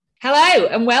Hello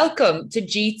and welcome to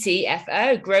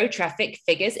GTFO, Grow Traffic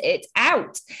Figures It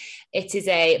Out. It is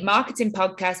a marketing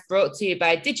podcast brought to you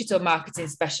by digital marketing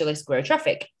specialist Grow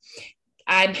Traffic.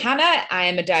 I'm Hannah, I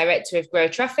am a director of Grow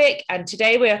Traffic, and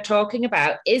today we are talking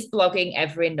about, is blogging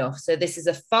ever enough? So this is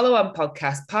a follow-on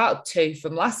podcast, part 2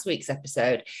 from last week's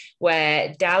episode, where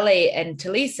Dali and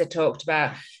Talisa talked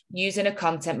about using a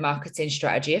content marketing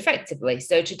strategy effectively.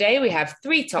 So today we have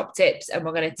 3 top tips, and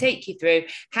we're going to take you through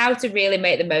how to really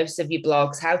make the most of your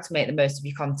blogs, how to make the most of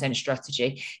your content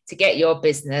strategy to get your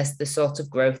business the sort of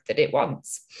growth that it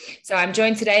wants. So I'm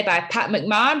joined today by Pat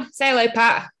McMahon. Say hello,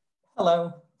 Pat.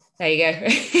 Hello. There you go.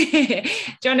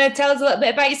 Do you want to tell us a little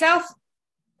bit about yourself?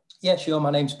 Yeah, sure. My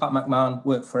name's Pat McMahon.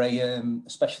 Work for a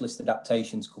specialist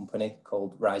adaptations company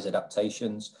called Rise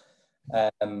Adaptations.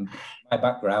 My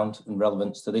background and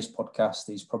relevance to this podcast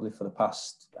is probably for the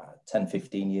past 10,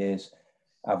 15 years.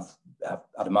 I've had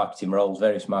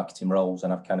various marketing roles,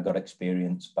 and I've kind of got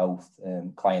experience both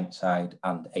client side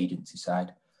and agency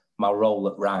side. My role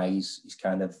at Rise is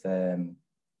kind of,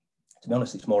 to be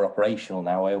honest, it's more operational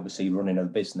now. I oversee running of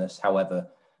the business. However,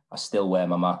 I still wear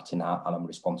my marketing hat, and I'm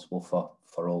responsible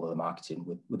for all of the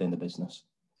marketing within the business.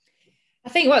 I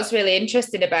think what's really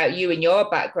interesting about you and your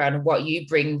background and what you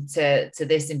bring to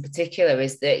this in particular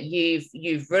is that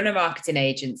you've run a marketing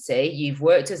agency, you've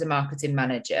worked as a marketing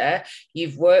manager,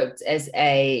 you've worked as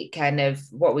a kind of,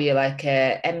 what were you, like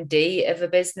a MD of a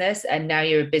business, and now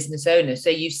you're a business owner. So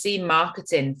you've seen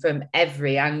marketing from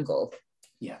every angle.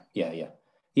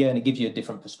 Yeah, and it gives you a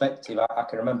different perspective. I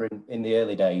can remember in the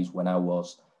early days when I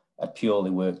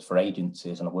purely worked for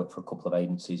agencies, and I worked for a couple of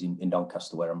agencies in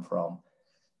Doncaster, where I'm from.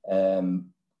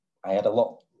 I had a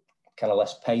lot kind of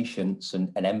less patience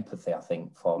and empathy, I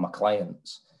think, for my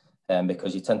clients,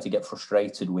 because you tend to get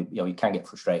frustrated with, you can get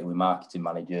frustrated with marketing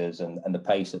managers and the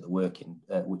pace that they're working,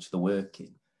 which they're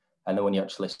working. And then when you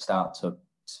actually start to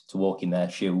walk in their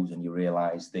shoes and you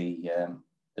realise the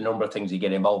number of things you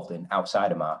get involved in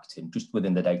outside of marketing, just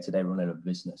within the day-to-day running of a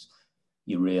business,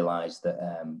 you realise that,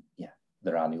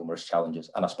 there are numerous challenges.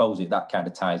 And I suppose that kind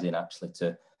of ties in actually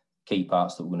to key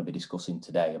parts that we're going to be discussing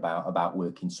today about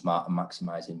working smart and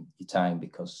maximising your time,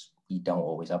 because you don't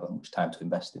always have that much time to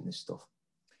invest in this stuff.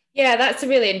 Yeah, that's a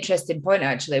really interesting point,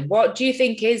 actually. What do you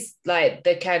think is like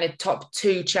the kind of top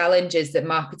 2 challenges that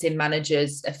marketing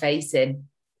managers are facing?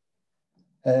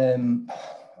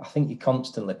 I think you're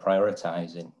constantly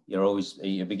prioritising.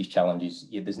 Your biggest challenge is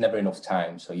there's never enough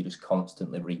time, so you're just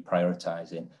constantly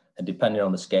reprioritising. And depending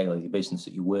on the scale of your business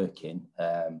that you work in,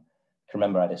 I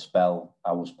remember I had a spell,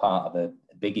 I was part of a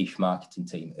biggish marketing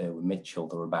team with Mitchell.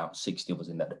 There were about 60 of us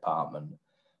in that department,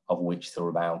 of which there were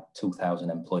about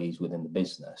 2,000 employees within the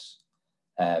business,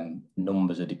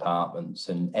 numbers of departments,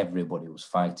 and everybody was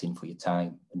fighting for your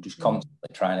time, and just constantly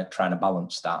trying to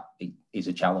balance that is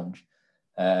a challenge.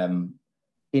 In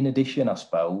addition, I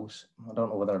suppose, I don't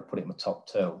know whether I'd put it in my top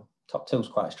 2. Top 2 is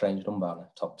quite a strange number, Anna.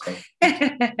 Top 2.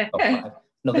 Top 5.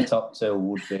 Another top 2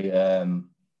 would be,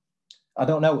 I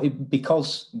don't know,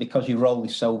 because your role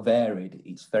is so varied,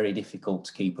 it's very difficult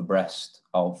to keep abreast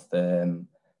of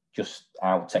just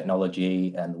how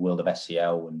technology and the world of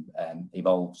SEO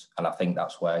evolves. And I think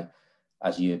that's why,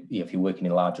 if you're working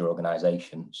in larger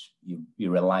organisations,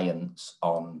 your reliance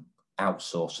on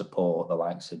outsourced support, the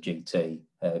likes of GT,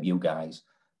 you guys,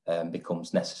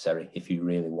 becomes necessary if you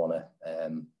really want to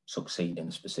succeed in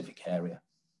a specific area.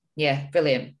 Yeah,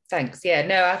 brilliant. Thanks. Yeah,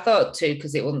 no, I thought 2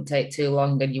 because it wouldn't take too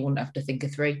long and you wouldn't have to think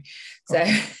of 3. So,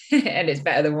 and it's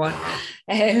better than 1.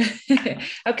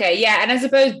 Okay, yeah, and I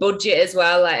suppose budget as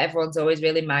well. Like everyone's always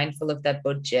really mindful of their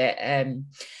budget.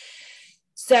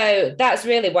 So that's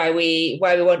really why we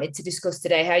wanted to discuss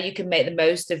today how you can make the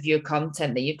most of your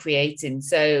content that you're creating.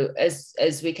 So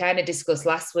as we kind of discussed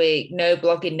last week, no,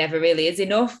 blogging never really is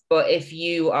enough. But if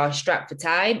you are strapped for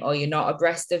time, or you're not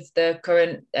abreast of the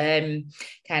current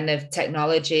kind of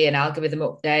technology and algorithm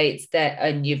updates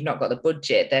and you've not got the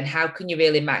budget, then how can you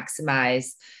really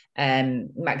maximize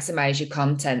your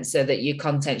content so that your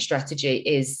content strategy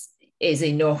is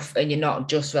enough and you're not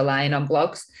just relying on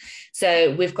blogs?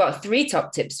 So we've got 3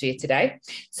 top tips for you today.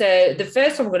 So the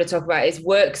first one we're going to talk about is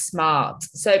work smart.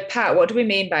 So Pat, what do we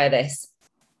mean by this?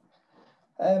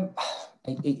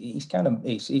 It's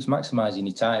maximising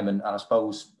your time, and I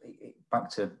suppose back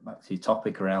to your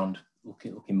topic around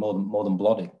looking more than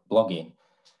blogging.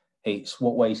 It's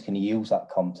what ways can you use that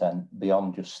content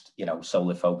beyond just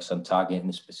solely focus on targeting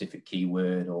a specific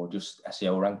keyword or just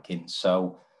SEO rankings.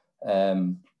 So.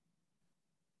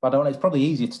 I don't know, it's probably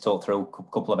easier to talk through a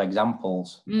couple of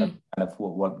examples of kind of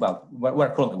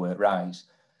where I currently work, Rise.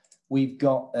 We've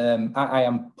got, I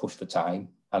am pushed for time,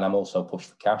 and I'm also pushed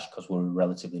for cash because we're a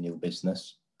relatively new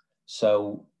business.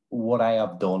 So what I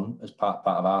have done as part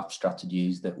of our strategy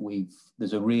is that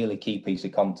there's a really key piece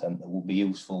of content that will be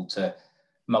useful to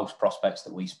most prospects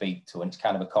that we speak to, and it's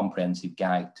kind of a comprehensive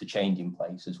guide to changing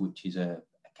places, which is a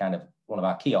kind of one of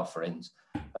our key offerings.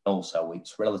 And also,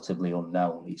 it's relatively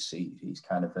unknown. It's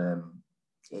kind of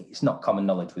it's not common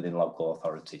knowledge within local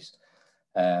authorities.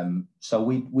 So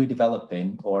we're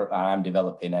developing, or I'm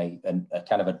developing a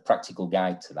kind of a practical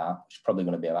guide to that, which is probably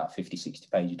going to be about 50, 60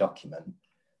 page document,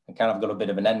 and kind of got a bit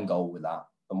of an end goal with that.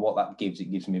 And what that gives,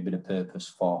 it gives me a bit of purpose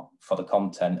for the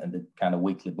content and the kind of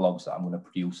weekly blogs that I'm going to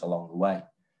produce along the way.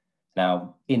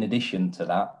 Now, in addition to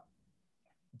that,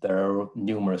 there are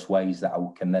numerous ways that I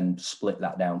can then split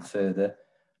that down further.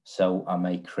 So I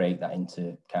may create that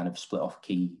into kind of split off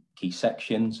key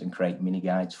sections and create mini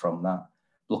guides from that,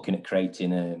 looking at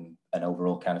creating an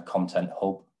overall kind of content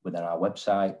hub within our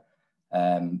website.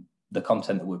 The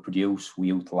content that we produce, we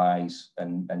utilize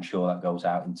and ensure that goes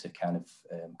out into kind of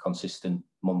consistent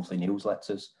monthly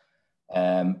newsletters.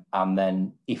 And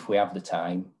then if we have the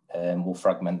time, we'll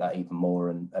fragment that even more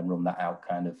and run that out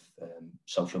kind of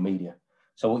social media.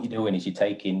 So what you're doing is you're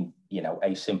taking,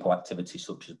 a simple activity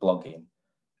such as blogging,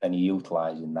 and you're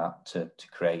utilizing that to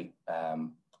create,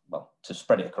 to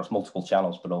spread it across multiple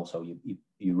channels, but also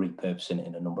you're repurposing it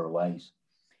in a number of ways.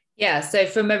 Yeah, so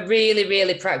from a really,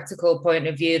 really practical point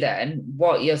of view, then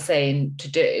what you're saying to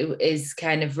do is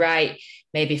kind of write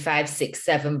maybe 5, 6,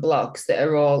 7 blocks that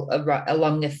are all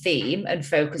along a theme and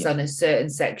focus on a certain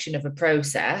section of a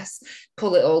process,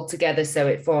 pull it all together so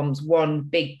it forms one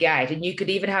big guide. And you could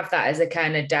even have that as a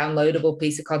kind of downloadable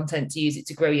piece of content to use it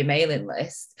to grow your mailing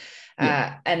list.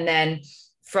 And then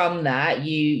from that,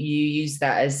 you use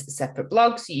that as separate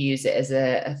blogs, you use it as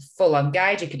a full-on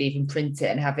guide. You could even print it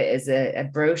and have it as a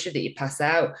brochure that you pass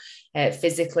out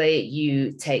physically.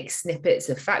 You take snippets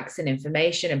of facts and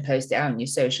information and post it out on your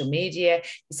social media.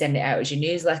 You send it out as your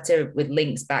newsletter with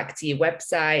links back to your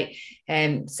website.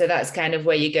 So that's kind of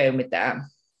where you're going with that.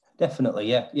 Definitely,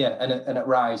 yeah. And at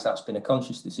Rise, that's been a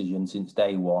conscious decision since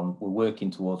day one. We're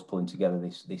working towards pulling together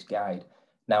this guide.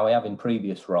 Now, I have in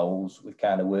previous roles, we've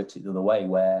kind of worked it the other way,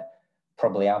 where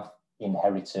probably I've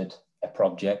inherited a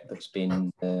project that's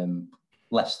been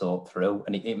less thought through,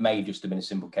 and it may just have been a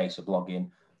simple case of blogging.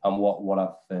 And what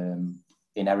I've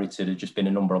inherited has just been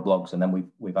a number of blogs, and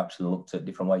then we've actually looked at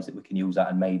different ways that we can use that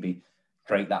and maybe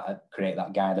create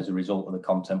that guide as a result of the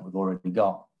content we've already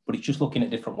got. But it's just looking at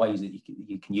different ways that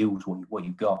you can use what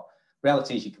you've got.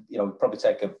 Reality is, you could probably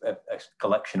take a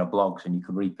collection of blogs and you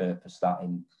could repurpose that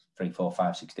in 3, 4,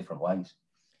 5, 6 different ways.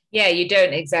 Yeah, you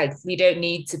don't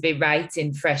need to be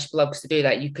writing fresh blogs to do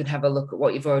that. You could have a look at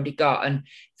what you've already got and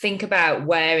think about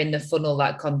where in the funnel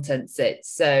that content sits.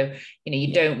 So,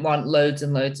 you don't want loads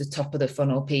and loads of top of the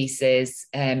funnel pieces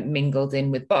mingled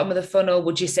in with bottom of the funnel.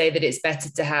 Would you say that it's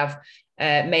better to have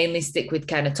mainly stick with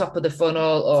kind of top of the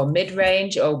funnel or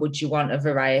mid-range, or would you want a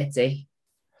variety?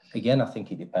 Again, I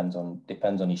think it depends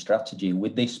on your strategy.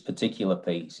 With this particular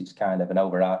piece, it's kind of an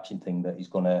overarching thing that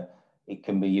it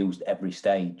can be used every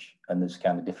stage, and there's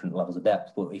kind of different levels of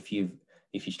depth. But if your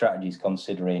strategy is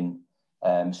considering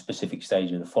specific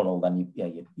stage of the funnel, then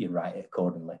you write it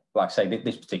accordingly. Like I say,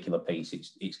 this particular piece,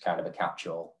 it's kind of a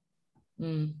catch-all.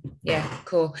 Yeah,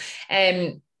 cool.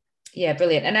 Yeah,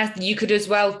 brilliant. And you could as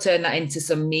well turn that into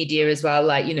some media as well,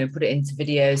 like, put it into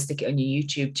videos, stick it on your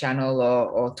YouTube channel,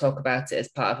 or talk about it as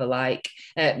part of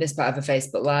as part of a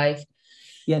Facebook Live.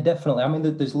 Yeah, definitely. I mean,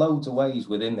 there's loads of ways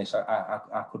within this. I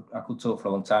could talk for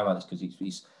a long time about this, because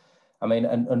it's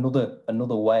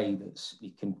another way that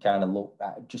you can kind of look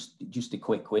at, just a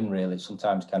quick win, really,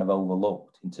 sometimes kind of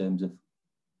overlooked in terms of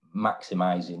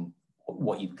maximizing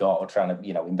what you've got, or trying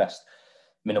to, invest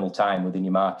minimal time within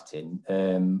your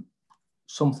marketing.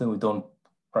 Something we've done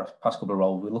past couple of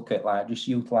roles, we look at just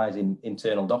utilizing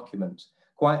internal documents.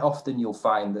 Quite often you'll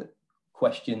find that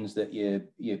questions that your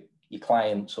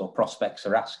clients or prospects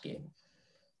are asking,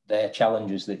 they're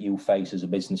challenges that you face as a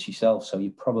business yourself. So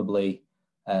you probably,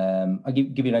 I'll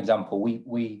give you an example.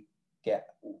 We get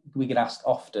asked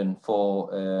often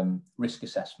for risk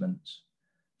assessments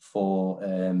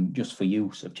just for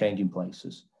use of changing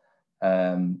places.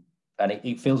 And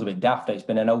it feels a bit daft. It's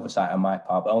been an oversight on my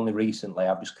part, but only recently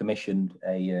I've just commissioned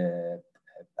a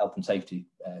health and safety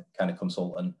kind of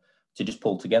consultant to just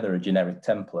pull together a generic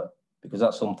template, because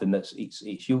that's something it's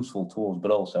useful to us,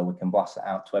 but also we can blast it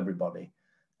out to everybody.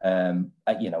 And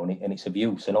it's of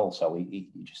use, and also you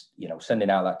just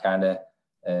sending out that kind of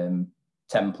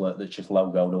template that's just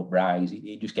logoed up Rise,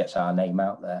 it just gets our name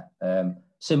out there.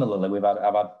 Similarly,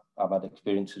 I've had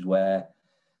experiences where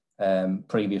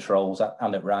previous roles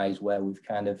and at Rise, where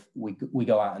we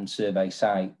go out and survey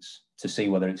sites to see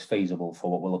whether it's feasible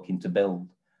for what we're looking to build.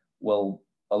 Well,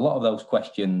 a lot of those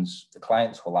questions the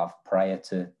clients will have prior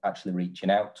to actually reaching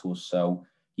out to us. So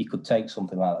you could take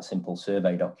something like a simple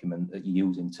survey document that you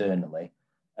use internally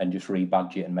and just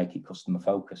rebadge it and make it customer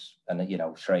focused. And,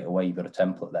 straight away you've got a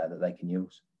template there that they can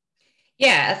use.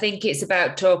 Yeah, I think it's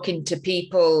about talking to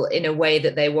people in a way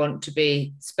that they want to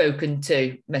be spoken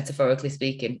to, metaphorically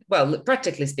speaking. Well,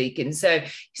 practically speaking. So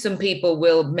some people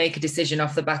will make a decision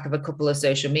off the back of a couple of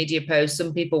social media posts.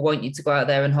 Some people want you to go out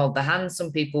there and hold their hand.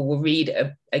 Some people will read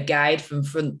a guide from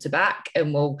front to back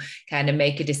and will kind of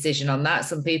make a decision on that.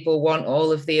 Some people want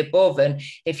all of the above. And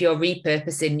if you're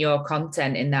repurposing your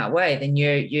content in that way, then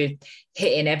you're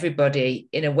hitting everybody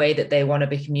in a way that they want to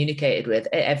be communicated with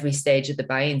at every stage of the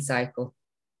buying cycle.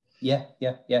 Yeah,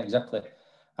 exactly.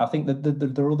 I think that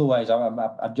there are other ways.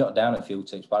 I've jotted down a few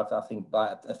tips, but I think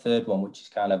like a third one, which is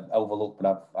kind of overlooked,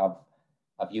 but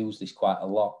I've used this quite a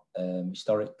lot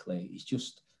historically. It's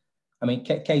just,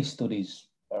 case studies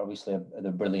are obviously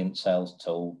a brilliant sales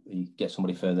tool. You get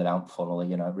somebody further down the funnel,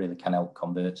 it really can help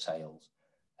convert sales.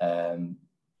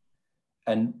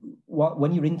 And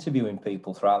when you're interviewing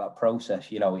people throughout that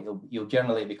process, you'll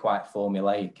generally be quite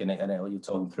formulaic, and you'll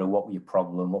talk them through what were your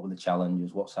problem, what were the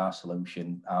challenges, what's our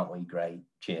solution, aren't we great,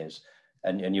 cheers,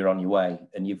 and you're on your way,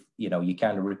 and you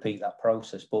kind of repeat that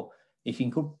process. But if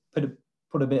you could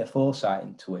put a bit of foresight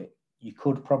into it, you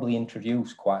could probably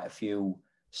introduce quite a few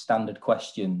standard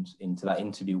questions into that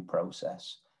interview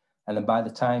process, and then by the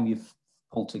time you've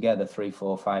pulled together 3,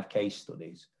 4, 5 case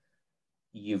studies,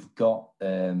 you've got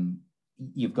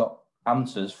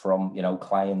answers from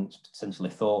clients, potentially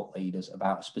thought leaders,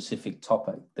 about a specific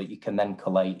topic that you can then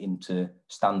collate into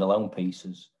standalone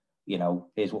pieces.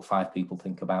 Here's what 5 people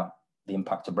think about the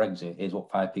impact of Brexit. Here's what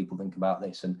 5 people think about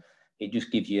this, and it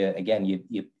just gives you, again,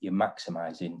 you're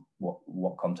maximising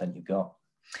what content you've got.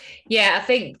 Yeah, I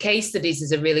think case studies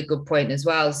is a really good point as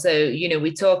well. So,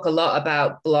 we talk a lot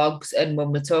about blogs, and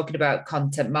when we're talking about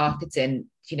content marketing,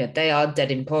 they are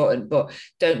dead important, but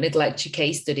don't neglect your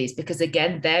case studies, because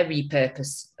again, they're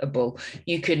repurposable.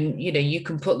 You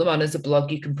can put them on as a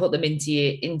blog, you can put them into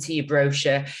your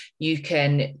brochure, you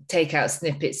can take out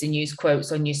snippets and use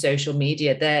quotes on your social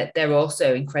media. They're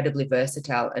also incredibly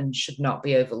versatile and should not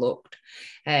be overlooked.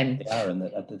 They are, and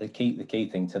the key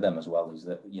thing to them as well is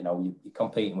that you're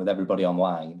competing with everybody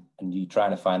online, and you're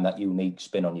trying to find that unique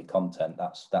spin on your content.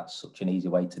 That's such an easy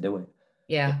way to do it.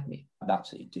 Yeah,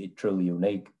 that's it, truly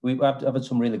unique. I've had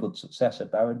some really good success.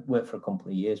 I worked for a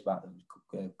company years back,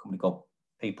 a company called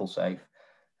PeopleSafe,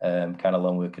 kind of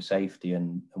lone worker safety,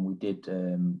 and we'd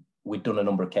done a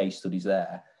number of case studies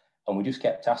there, and we just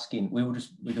kept asking. We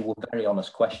were very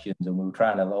honest questions, and we were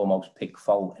trying to almost pick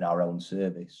fault in our own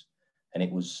service. And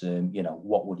it was,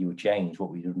 what would you have changed?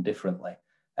 What would you done differently?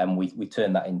 And we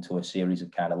turned that into a series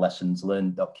of kind of lessons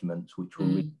learned documents, which were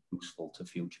really useful to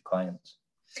future clients.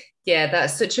 Yeah,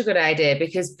 that's such a good idea,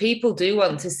 because people do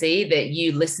want to see that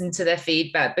you listen to their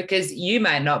feedback, because you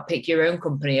might not pick your own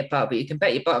company apart, but you can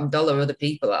bet your bottom dollar other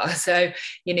people are. So,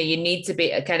 you need to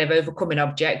be kind of overcoming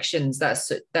objections.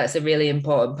 That's a really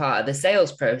important part of the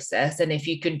sales process. And if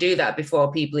you can do that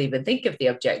before people even think of the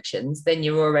objections, then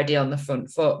you're already on the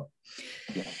front foot.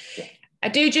 Yeah. I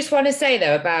do just want to say,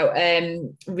 though, about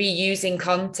reusing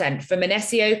content from an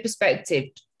SEO perspective.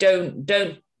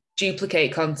 Don't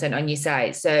duplicate content on your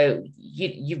site. So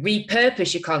you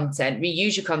repurpose your content,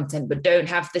 reuse your content, but don't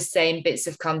have the same bits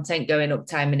of content going up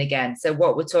time and again. So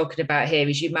what we're talking about here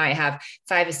is you might have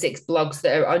 5 or 6 blogs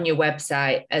that are on your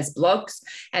website as blogs,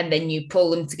 and then you pull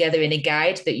them together in a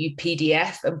guide that you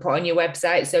PDF and put on your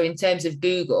website. So in terms of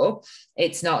Google,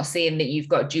 it's not seeing that you've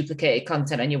got duplicated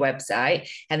content on your website,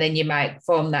 and then you might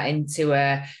form that into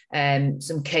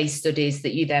some case studies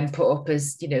that you then put up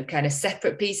as kind of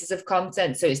separate pieces of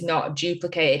content, so it's not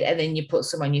duplicated, and then you put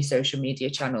some on your social media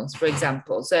channels, for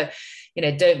example. So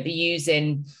don't be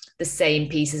using the same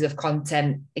pieces of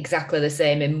content exactly the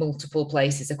same in multiple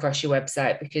places across your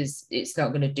website, because it's not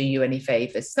going to do you any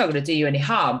favors. It's not going to do you any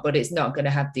harm, but it's not going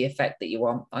to have the effect that you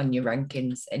want on your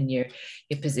rankings and your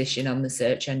position on the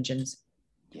search engines.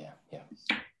 Yeah.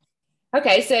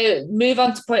 Okay, so move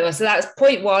on to point 1. So that's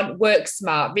point 1, work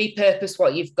smart, repurpose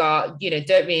what you've got,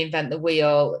 don't reinvent the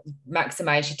wheel,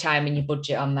 maximize your time and your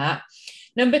budget on that.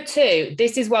 Number 2,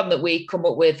 this is one that we come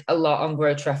up with a lot on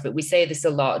Grow Traffic. We say this a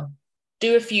lot.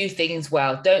 Do a few things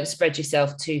well. Don't spread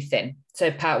yourself too thin.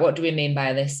 So Pat, what do we mean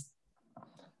by this?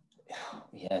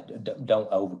 Yeah,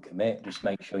 don't overcommit. Just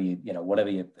make sure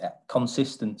whatever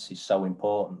consistency is so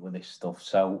important with this stuff.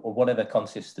 So whatever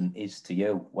consistent is to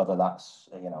you, whether that's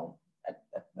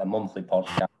a monthly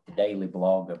podcast, a daily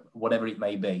blog, or whatever it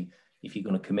may be, if you're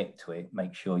going to commit to it,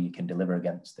 make sure you can deliver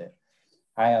against it.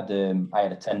 I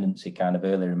had a tendency kind of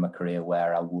earlier in my career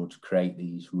where I would create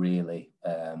these really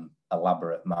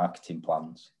elaborate marketing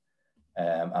plans.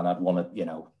 And I'd want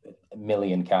to, a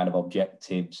million kind of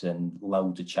objectives and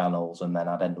loads of channels, and then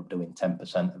I'd end up doing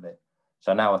 10% of it.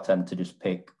 So now I tend to just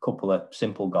pick a couple of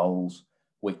simple goals,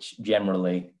 which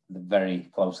generally are very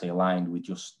closely aligned with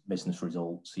just business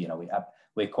results.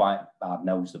 We're quite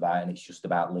hard-nosed about it, and it's just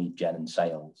about lead gen and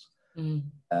sales.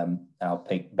 I'll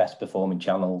pick best performing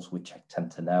channels, which I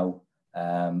tend to know,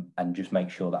 and just make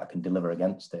sure that I can deliver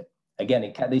against it.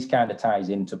 Again, this kind of ties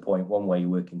into point one where you're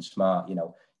working smart.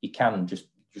 You can just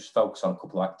focus on a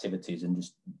couple of activities and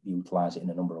just utilize it in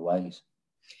a number of ways.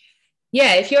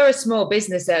 Yeah, if you're a small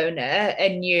business owner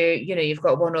and you've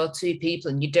got one or two people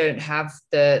and you don't have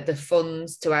the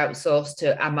funds to outsource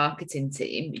to a marketing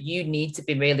team, you need to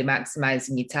be really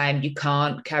maximizing your time. You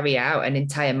can't carry out an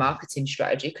entire marketing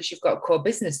strategy because you've got core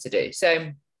business to do.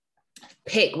 So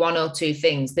pick one or two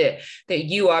things that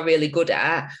you are really good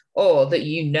at, or that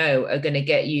are going to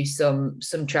get you some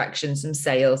traction, some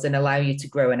sales, and allow you to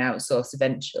grow and outsource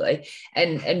eventually,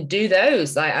 and do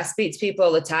those. Like, I speak to people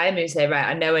all the time who say, right,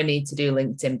 I know I need to do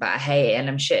LinkedIn, but I hate it and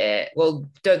I'm shit at it. Well,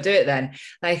 don't do it then.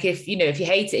 Like, if you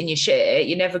hate it and you're shit at it,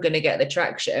 you're never going to get the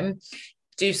traction.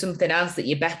 Do something else that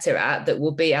you're better at that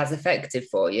will be as effective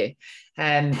for you.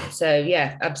 So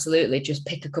yeah, absolutely, just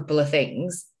pick a couple of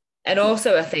things. And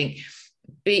also, I think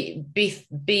be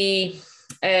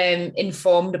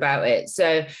informed about it.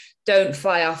 So don't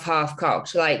fly off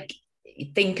half-cocked. Like,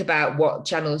 think about what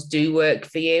channels do work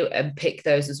for you and pick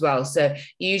those as well. So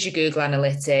use your Google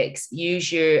Analytics,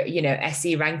 use your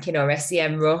SE ranking or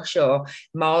SEM Rush or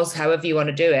Moz, however you want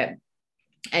to do it,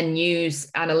 and use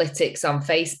analytics on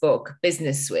Facebook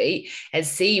Business Suite and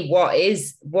see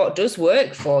what does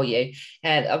work for you.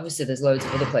 And obviously there's loads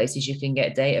of other places you can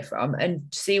get data from, and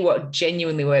see what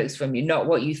genuinely works from you, not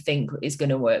what you think is going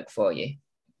to work for you.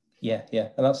 Yeah.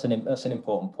 And that's an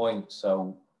important point.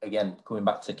 So again, going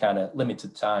back to kind of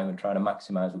limited time and trying to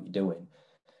maximize what you're doing,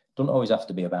 don't always have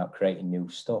to be about creating new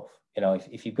stuff.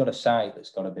 If you've got a site that's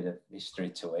got a bit of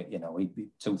history to it,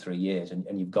 2-3 years,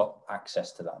 and you've got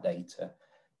access to that data,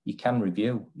 you can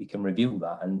review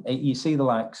that. And you see the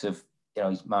likes of,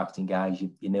 these marketing guys,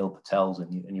 your Neil Patels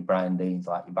and your Brian Deans,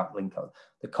 like your Backlink,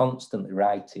 they're constantly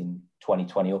writing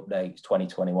 2020 updates,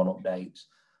 2021 updates,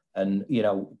 and,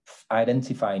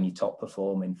 identifying your top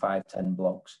performing 5-10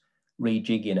 blogs,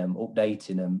 rejigging them,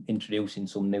 updating them, introducing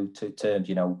some new terms,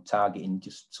 targeting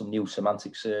just some new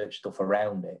semantic search stuff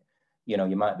around it.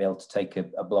 You might be able to take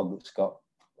a blog that's got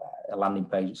a landing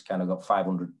page that's kind of got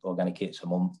 500 organic hits a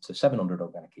month to 700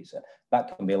 organic hits.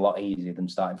 That can be a lot easier than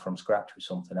starting from scratch with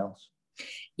something else.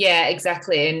 Yeah,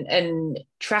 exactly. And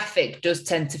traffic does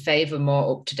tend to favor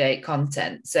more up-to-date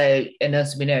content. So, and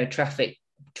as we know, traffic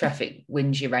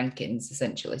wins your rankings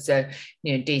essentially. So,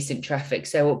 decent traffic.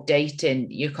 So updating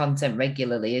your content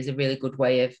regularly is a really good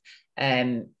way of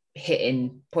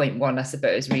hitting point one, I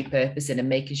suppose, repurposing and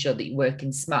making sure that you're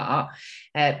working smart,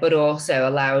 but also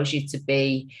allows you to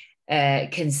be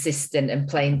consistent and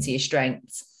playing to your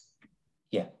strengths.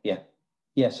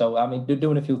 Yeah. So I mean,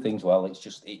 doing a few things well. It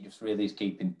just really is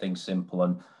keeping things simple.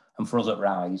 And for us at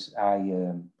Rise, I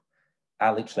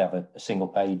literally have a single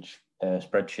page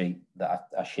spreadsheet that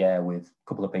I share with a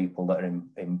couple of people that are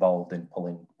involved in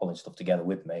pulling stuff together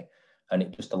with me, and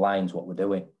it just aligns what we're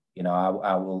doing. It's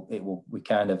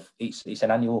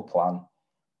an annual plan.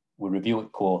 We review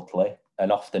it quarterly,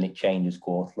 and often it changes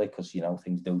quarterly because,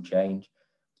 things do change.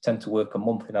 We tend to work a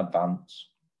month in advance,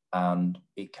 and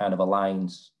it kind of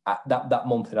aligns at that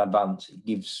month in advance. It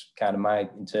gives kind of my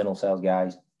internal sales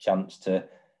guys chance to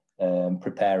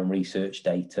prepare and research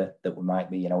data that we might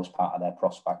be, as part of their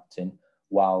prospecting,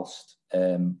 whilst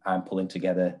I'm pulling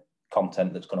together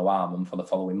content that's going to arm them for the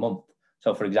following month.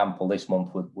 So, for example, this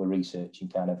month we're researching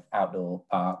kind of outdoor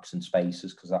parks and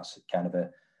spaces, because that's kind of a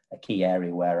key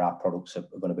area where our products are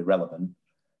going to be relevant.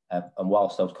 And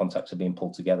whilst those contacts are being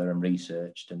pulled together and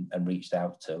researched and reached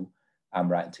out to, I'm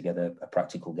writing together a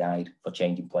practical guide for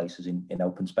changing places in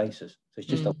open spaces. So it's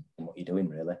just what you're doing,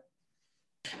 really.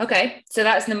 Okay, so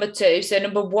that's number 2. So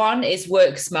number 1 is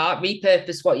work smart,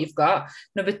 repurpose what you've got.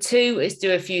 Number 2 is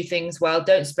do a few things well,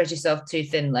 don't spread yourself too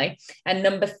thinly. And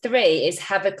number 3 is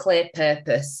have a clear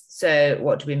purpose. So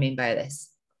what do we mean by this?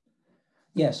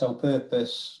 Yeah, so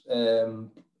purpose,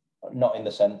 not in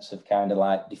the sense of kind of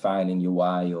like defining your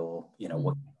why or,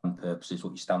 what your purpose is,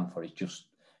 what you stand for. It's just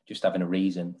having a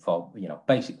reason for,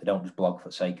 basically don't just blog for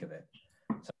the sake of it.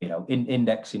 So,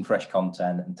 indexing fresh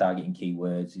content and targeting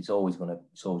keywords is always going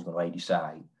to aid your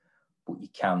site, but you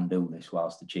can do this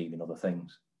whilst achieving other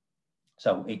things.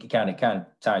 So it kind of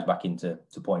ties back into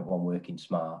point 1, working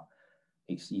smart.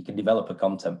 You can develop a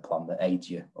content plan that aids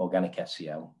your organic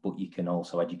SEO, but you can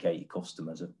also educate your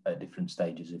customers at different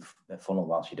stages of the funnel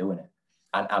whilst you're doing it,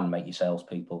 and make your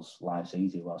salespeople's lives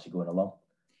easier whilst you're going along.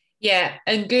 Yeah,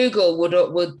 and Google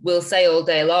will say all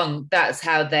day long that's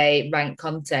how they rank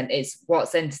content. It's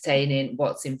what's entertaining,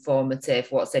 what's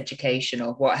informative, what's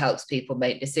educational, what helps people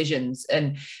make decisions.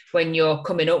 And when you're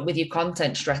coming up with your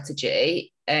content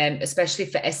strategy, especially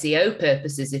for SEO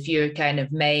purposes, if your kind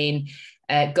of main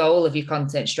goal of your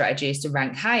content strategy is to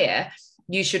rank higher,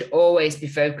 you should always be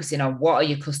focusing on what are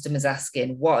your customers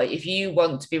asking? What, if you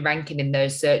want to be ranking in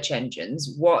those search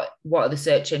engines, what are the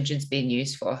search engines being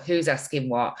used for? Who's asking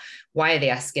what? Why are they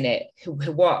asking it?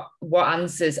 What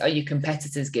answers are your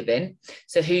competitors giving?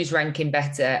 So who's ranking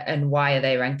better and why are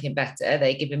they ranking better? Are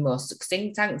they giving more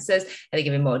succinct answers? Are they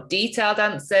giving more detailed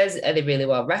answers? Are they really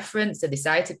well referenced? Are they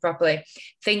cited properly?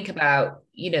 Think about,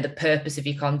 the purpose of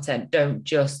your content. Don't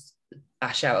just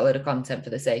bash out a load of content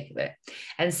for the sake of it.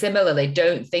 And similarly,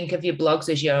 don't think of your blogs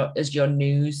as your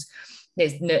news.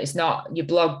 It's not. Your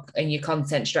blog and your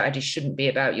content strategy shouldn't be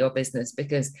about your business,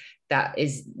 because that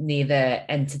is neither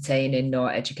entertaining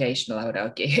nor educational, I would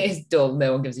argue. It's dull.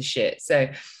 No one gives a shit. So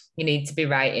you need to be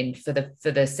writing for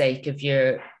the sake of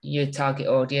your target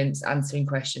audience, answering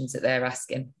questions that they're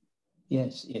asking.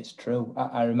 Yes, it's true.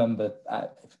 I remember,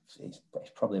 it's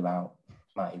probably about,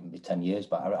 might even be 10 years,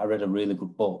 but I read a really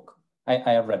good book. I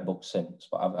have read books since,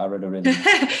 but I read a really...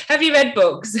 Have you read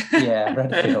books? Yeah, I've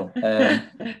read a few.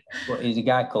 But he's a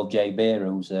guy called Jay Beer,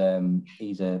 who's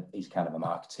he's kind of a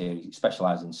marketer. He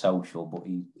specialises in social, but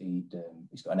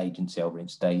he's got an agency over in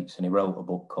States, and he wrote a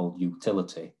book called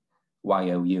Utility,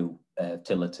 YOU,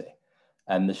 Utility.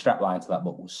 And the strapline to that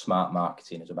book was "Smart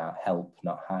marketing is about help,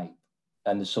 not hype."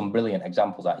 And there's some brilliant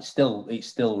examples that it's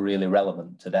still really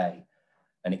relevant today,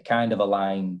 and it kind of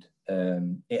aligned.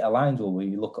 It aligns when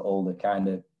you look at all the kind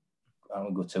of, I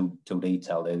don't go too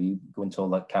detailed there, you go into all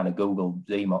that kind of Google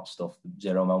ZMOT stuff,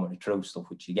 zero moment of truth stuff,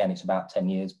 which again, it's about 10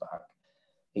 years back.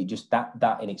 It just,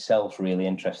 that in itself really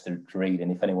interesting to read.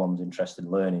 And if anyone's interested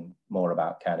in learning more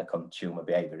about kind of consumer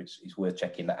behavior, it's worth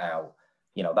checking that out.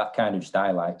 That kind of just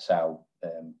highlights how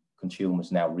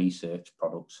consumers now research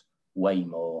products way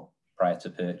more prior to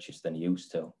purchase than you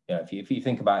used to. If you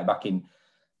think about it back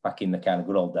in the kind of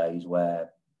good old days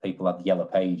where people had yellow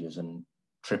pages and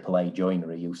AAA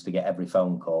joinery used to get every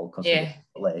phone call because of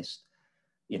the list.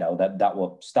 That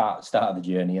was start of the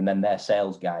journey, and then their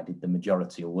sales guy did the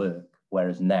majority of work.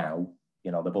 Whereas now,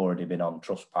 they've already been on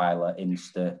Trustpilot,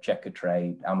 Insta,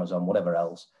 Checkatrade, Amazon, whatever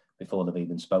else before they've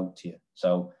even spoke to you.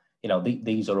 So,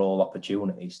 these are all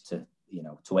opportunities to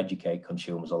educate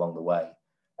consumers along the way,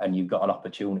 and you've got an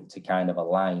opportunity to kind of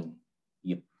align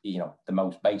the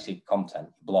most basic content,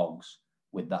 blogs,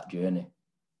 with that journey.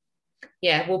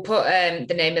 Yeah, we'll put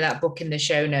the name of that book in the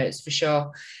show notes for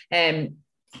sure. I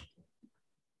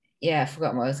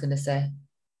forgot what I was going to say.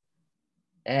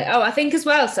 I think as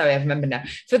well, sorry, I remember now,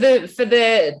 for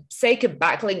the sake of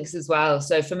backlinks as well.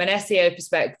 So from an SEO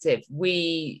perspective,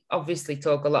 we obviously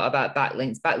talk a lot about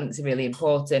backlinks. Backlinks are really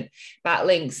important.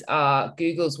 Backlinks are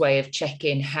Google's way of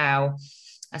checking how,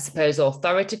 I suppose,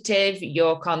 authoritative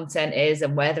your content is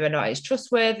and whether or not it's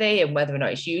trustworthy and whether or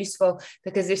not it's useful.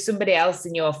 Because if somebody else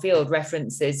in your field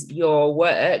references your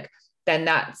work, then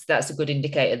that's a good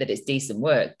indicator that it's decent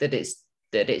work, that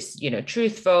it's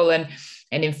truthful and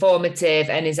informative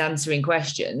and is answering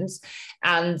questions.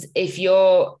 And if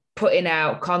you're putting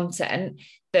out content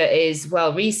that is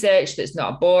well researched, that's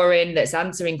not boring, that's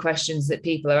answering questions that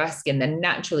people are asking, then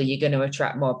naturally you're going to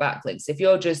attract more backlinks. If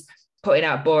you're just putting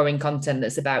out boring content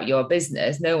that's about your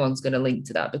business, no one's going to link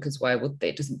to that, because why would they?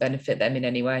 It doesn't benefit them in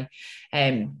any way.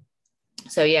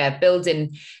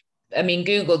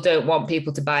 Google don't want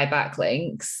people to buy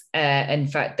backlinks. In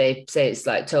fact, they say it's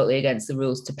like totally against the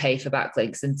rules to pay for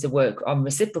backlinks and to work on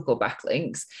reciprocal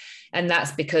backlinks. And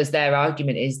that's because their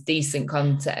argument is decent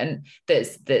content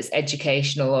that's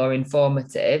educational or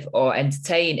informative or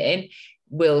entertaining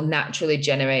will naturally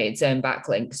generate its own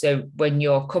backlink. So when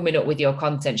you're coming up with your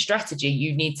content strategy,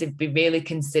 you need to be really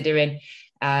considering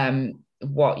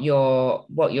what your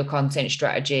content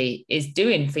strategy is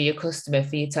doing for your customer,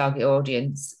 for your target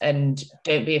audience. And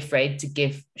don't be afraid to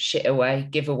give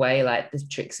away like the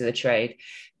tricks of the trade,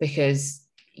 because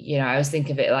I always think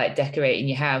of it like decorating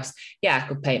your house. Yeah, I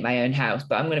could paint my own house,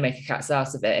 but I'm going to make a cat's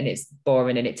ass of it and it's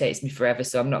boring and it takes me forever,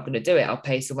 so I'm not going to do it. I'll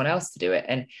pay someone else to do it.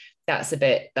 And that's a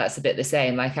bit the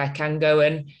same. Like I can go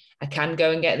and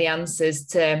get the answers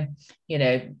to,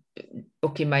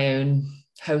 booking my own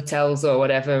hotels or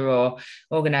whatever, or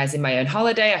organizing my own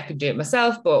holiday. I could do it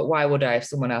myself, but why would I if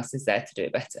someone else is there to do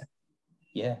it better?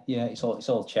 Yeah, it's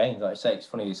all changed. Like I say, it's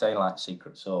funny you're saying like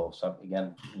secret sauce. So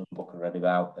again, another book I read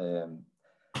about.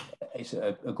 It's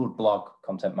a good blog,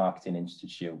 Content Marketing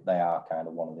Institute. They are kind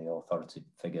of one of the authority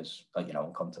figures,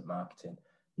 in content marketing.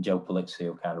 And Joe Pulizzi,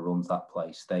 who kind of runs that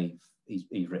place,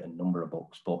 he's written a number of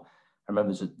books. But I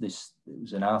remember it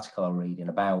was an article I was reading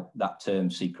about that term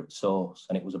secret sauce,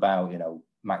 and it was about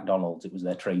McDonald's. It was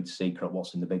their trade secret,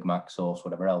 what's in the Big Mac sauce,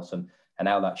 whatever else, and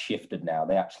how that shifted now.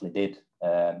 They actually did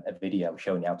a video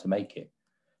showing you how to make it,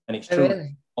 and it's true.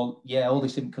 Really? All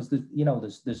this, because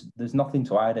there's nothing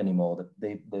to hide anymore.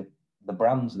 The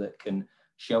brands that can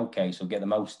showcase or get the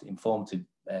most informative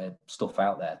stuff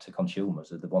out there to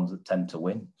consumers are the ones that tend to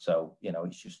win. So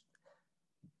it's just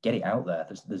get it out there.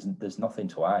 There's nothing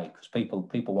to hide, because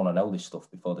people want to know this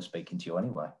stuff before they're speaking to you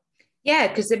anyway. Yeah,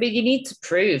 because you need to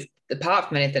prove, apart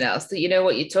from anything else, that you know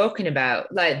what you're talking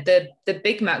about. Like the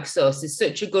Big Mac sauce is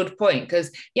such a good point,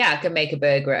 because I can make a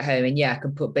burger at home and I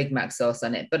can put Big Mac sauce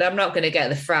on it, but I'm not going to get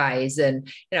the fries and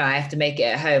I have to make it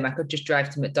at home. I could just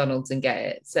drive to McDonald's and get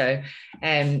it. So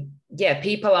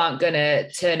people aren't going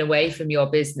to turn away from your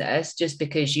business just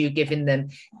because you're giving them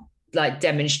like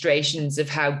demonstrations of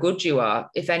how good you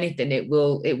are. If anything, it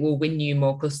will win you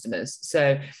more customers.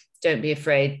 So don't be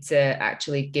afraid to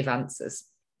actually give answers.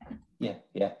 Yeah,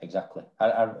 exactly.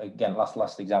 I again,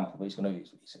 last example, but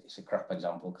it's a crap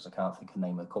example because I can't think of the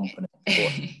name of the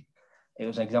company. It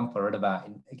was an example I read about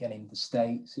in the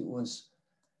States. It was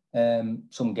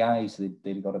some guys,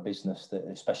 they'd got a business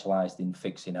that specialised in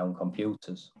fixing home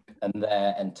computers, and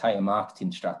their entire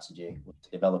marketing strategy was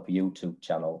to develop a YouTube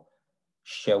channel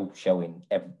showing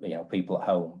people at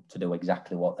home to do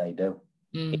exactly what they do,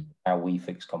 how we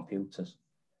fix computers.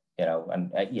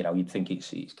 You'd think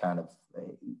it's kind of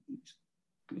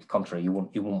it's contrary. You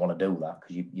wouldn't want to do that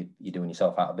because you're doing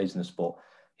yourself out of business. But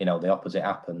the opposite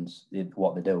happens.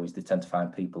 What they do is they tend to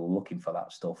find people looking for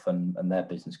that stuff, and their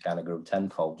business kind of grew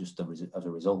tenfold just as a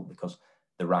result, because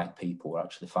the right people were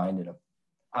actually finding them.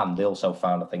 And they also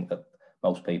found, I think, that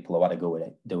most people who had a go at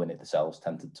it, doing it themselves,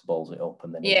 tended to balls it up,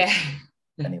 and then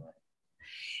anyway.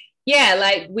 Yeah,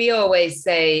 like we always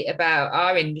say about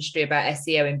our industry, about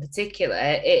SEO in particular,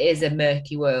 it is a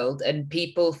murky world, and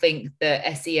people think that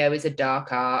SEO is a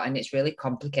dark art and it's really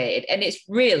complicated, and it's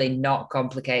really not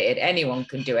complicated. Anyone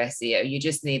can do SEO. You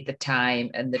just need the time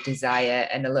and the desire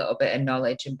and a little bit of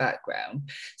knowledge and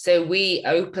background. So we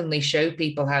openly show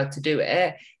people how to do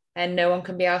it, and no one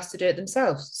can be asked to do it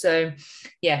themselves. So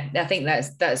yeah, I think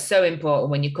that's so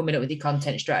important when you're coming up with your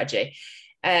content strategy.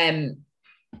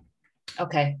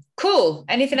 Okay, cool.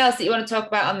 Anything else that you want to talk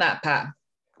about on that, Pat?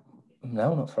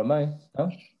 No, not from me.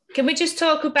 No. Can we just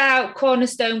talk about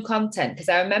Cornerstone content? Because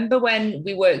I remember when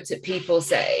we worked at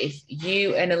PeopleSafe,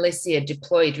 you and Alicia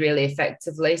deployed really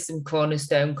effectively some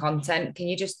Cornerstone content. Can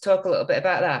you just talk a little bit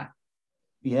about that?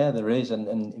 Yeah, there is. And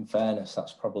in fairness,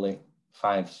 that's probably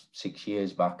 5-6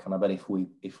 years back. And I bet if we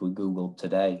Googled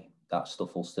today, that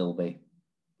stuff will still be,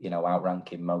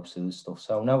 outranking most of the stuff.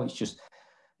 So no, it's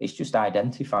just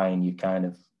identifying your kind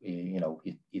of,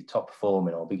 your top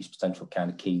performing or biggest potential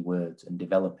kind of keywords, and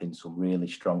developing some really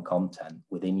strong content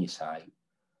within your site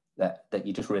that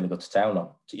you just really got to town on,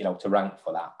 to rank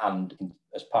for that. And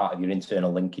as part of your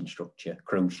internal linking structure,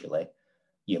 crucially,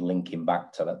 you're linking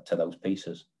back to those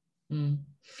pieces.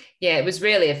 Yeah, it was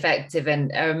really effective.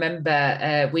 And I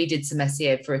remember we did some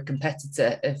SEO for a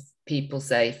competitor of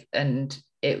PeopleSafe, and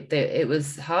it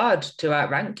was hard to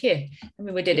outrank you. I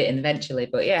mean, we did it eventually,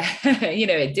 but yeah,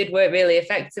 it did work really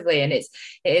effectively, and it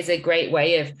is a great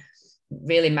way of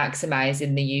really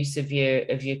maximizing the use of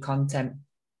your content.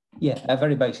 Yeah, at a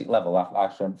very basic level,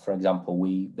 for example,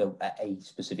 a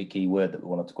specific keyword that we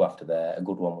wanted to go after there, a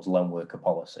good one was lone worker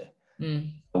policy.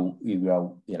 So you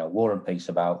wrote, War and Peace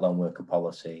about lone worker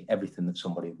policy, everything that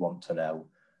somebody would want to know.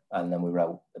 And then we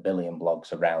wrote a billion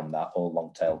blogs around that, all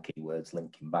long tail keywords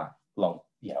linking back, lone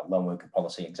worker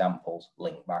policy examples,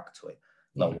 link back to it,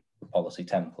 lone worker policy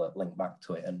template, link back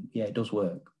to it. And yeah, it does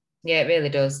work. Yeah, it really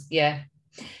does. Yeah.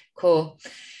 Cool.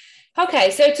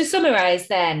 Okay, so to summarize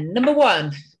then, number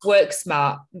 1, work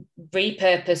smart,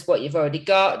 repurpose what you've already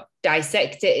got,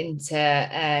 dissect it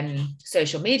into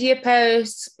social media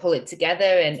posts, pull it together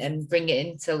and bring it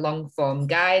into long form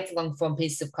guides, long form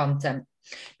pieces of content.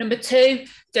 Number 2,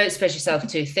 don't spread yourself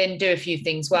too thin, do a few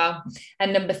things well.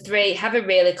 And number 3, have a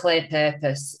really clear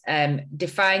purpose.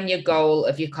 Define your goal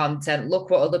of your content, look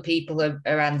what other people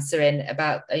are answering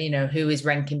about, who is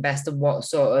ranking best and what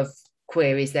sort of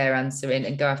queries they're answering,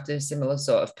 and go after a similar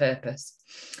sort of purpose.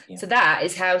 Yeah. So that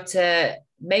is how to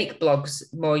make blogs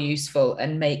more useful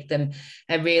and make them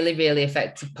a really, really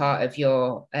effective part of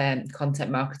your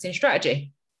content marketing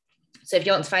strategy. So if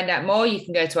you want to find out more, you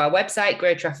can go to our website,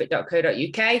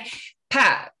 growtraffic.co.uk.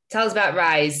 Pat, tell us about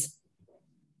Rise.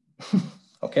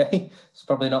 Okay, it's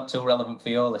probably not too relevant for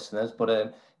your listeners,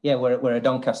 but yeah, we're a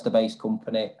Doncaster-based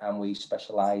company, and we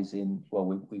specialise in, well,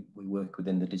 we work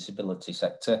within the disability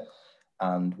sector,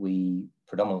 and we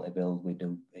predominantly we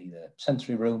do either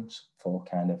sensory rooms for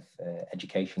kind of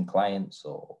education clients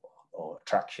or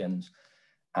attractions,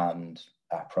 and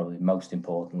probably most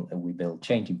importantly, we build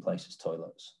changing places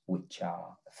toilets, which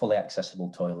are fully accessible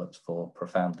toilets for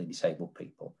profoundly disabled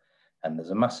people. And there's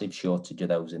a massive shortage of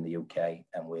those in the UK,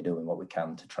 and we're doing what we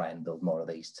can to try and build more of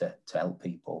these to help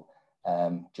people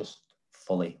just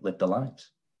fully live their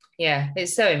lives. Yeah,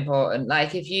 it's so important.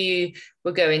 Like if you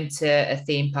were going to a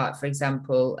theme park, for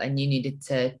example, and you needed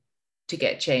to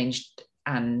get changed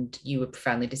and you were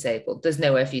profoundly disabled, there's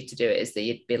nowhere for you to do it, is there?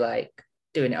 You'd be like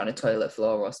doing it on a toilet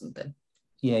floor or something.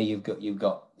 Yeah, you've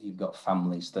got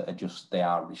families that are just, they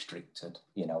are restricted.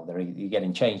 You know, you're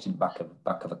getting changed in the back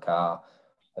of a car,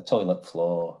 a toilet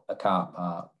floor, a car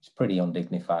park. It's pretty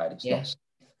undignified. It's not safe.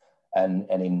 And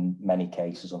in many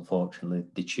cases, unfortunately,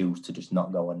 they choose to just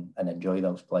not go and enjoy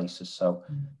those places. So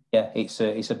yeah, it's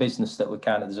a business that we're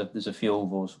kind of, there's a few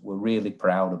of us, we're really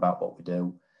proud about what we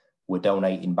do. We're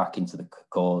donating back into the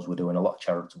cause. We're doing a lot of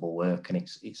charitable work, and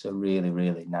it's a really,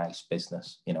 really nice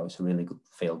business. You know, it's a really good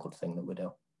feel-good thing that we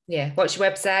do. Yeah. What's your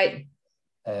website?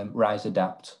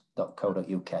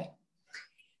 riseadapt.co.uk.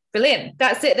 Brilliant.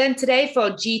 That's it then today for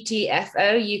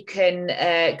GTFO. You can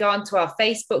go onto our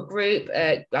Facebook group,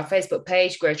 our Facebook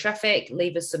page, Grow Traffic,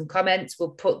 leave us some comments.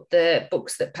 We'll put the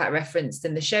books that Pat referenced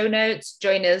in the show notes.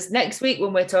 Join us next week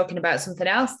when we're talking about something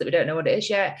else that we don't know what it is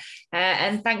yet.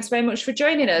 And thanks very much for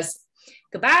joining us.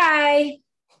 Goodbye.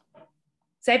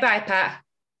 Say bye, Pat.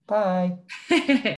 Bye.